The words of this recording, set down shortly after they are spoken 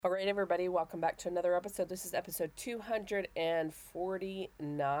All right, everybody, welcome back to another episode. This is episode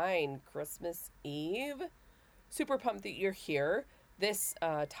 249, Christmas Eve. Super pumped that you're here. This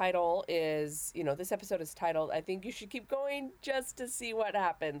title is, this episode is titled, I Think You Should Keep Going Just to See What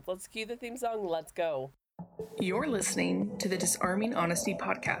Happens. Let's cue the theme song. Let's go. You're listening to the Disarming Honesty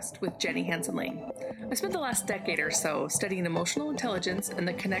podcast with Jenny Hansen-Lane. I spent the last decade or so studying emotional intelligence and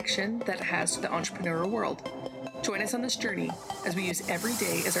the connection that it has to the entrepreneurial world. Join us on this journey as we use every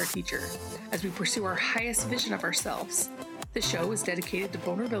day as our teacher, as we pursue our highest vision of ourselves. The show is dedicated to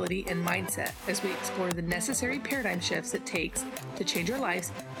vulnerability and mindset as we explore the necessary paradigm shifts it takes to change our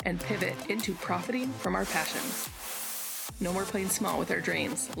lives and pivot into profiting from our passions. No more playing small with our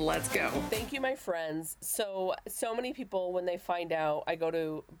dreams. Let's go. Thank you, my friends. So many people, when they find out, I go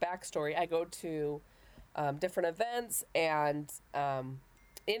to Backstory, I go to different events and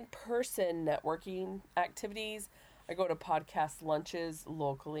in-person networking activities. I go to podcast lunches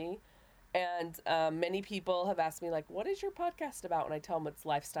locally, and many people have asked me, like, what is your podcast about? And I tell them it's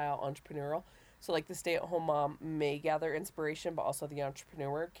lifestyle entrepreneurial. So like the stay-at-home mom may gather inspiration, but also the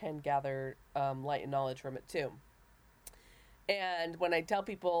entrepreneur can gather light and knowledge from it too. And when I tell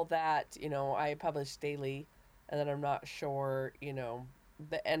people that, I publish daily and that I'm not sure,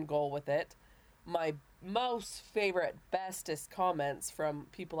 the end goal with it, my most favorite, bestest comments from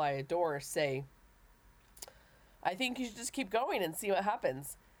people I adore say, I think you should just keep going and see what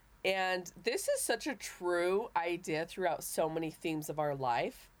happens. And this is such a true idea throughout so many themes of our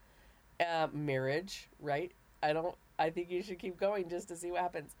life. Marriage, right? I think you should keep going just to see what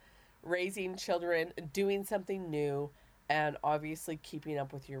happens. Raising children, doing something new, and obviously keeping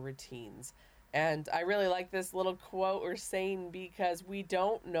up with your routines. And I really like this little quote or saying because we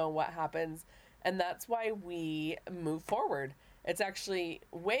don't know what happens, and that's why we move forward. It's actually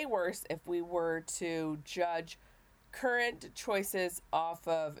way worse if we were to judge current choices off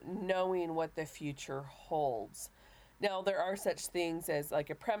of knowing what the future holds. Now, there are such things as like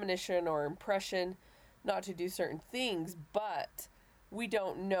a premonition or impression not to do certain things, but we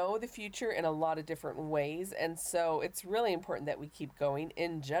don't know the future in a lot of different ways, and so it's really important that we keep going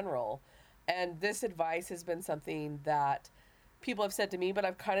in general. And this advice has been something that people have said to me, but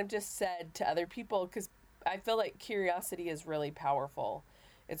I've kind of just said to other people because I feel like curiosity is really powerful.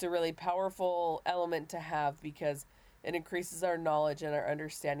 It's a really powerful element to have because it increases our knowledge and our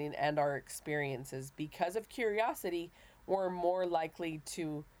understanding and our experiences. Because of curiosity, we're more likely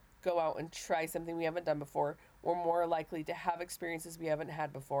to go out and try something we haven't done before. We're more likely to have experiences we haven't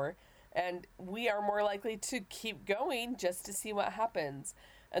had before. And we are more likely to keep going just to see what happens.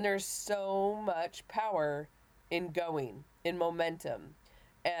 And there's so much power in going, in momentum,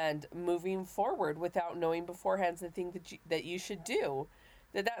 and moving forward without knowing beforehand the thing that you should do.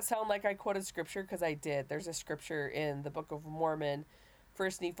 Did that sound like I quoted scripture? Because I did. There's a scripture in the Book of Mormon,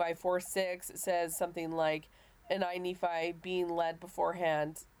 1 Nephi 4:6. It says something like, and I, Nephi, being led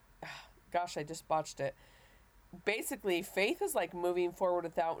beforehand. Gosh, I just botched it. Basically, faith is like moving forward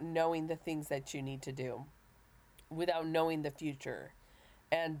without knowing the things that you need to do, without knowing the future.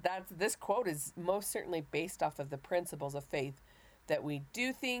 And this quote is most certainly based off of the principles of faith, that we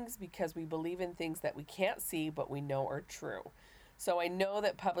do things because we believe in things that we can't see but we know are true. So I know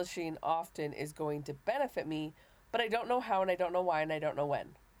that publishing often is going to benefit me, but I don't know how and I don't know why and I don't know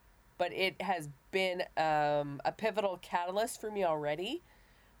when. But it has been a pivotal catalyst for me already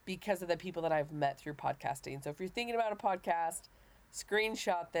because of the people that I've met through podcasting. So if you're thinking about a podcast,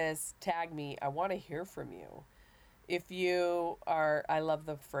 screenshot this, tag me. I want to hear from you. If you are, I love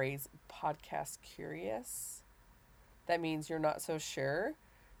the phrase podcast curious. That means you're not so sure.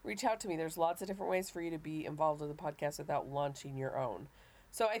 Reach out to me. There's lots of different ways for you to be involved with the podcast without launching your own.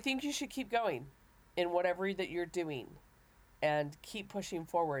 So I think you should keep going in whatever that you're doing and keep pushing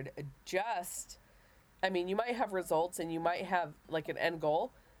forward. You might have results and you might have like an end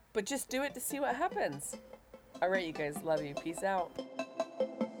goal, but just do it to see what happens. All right, you guys, love you. Peace out.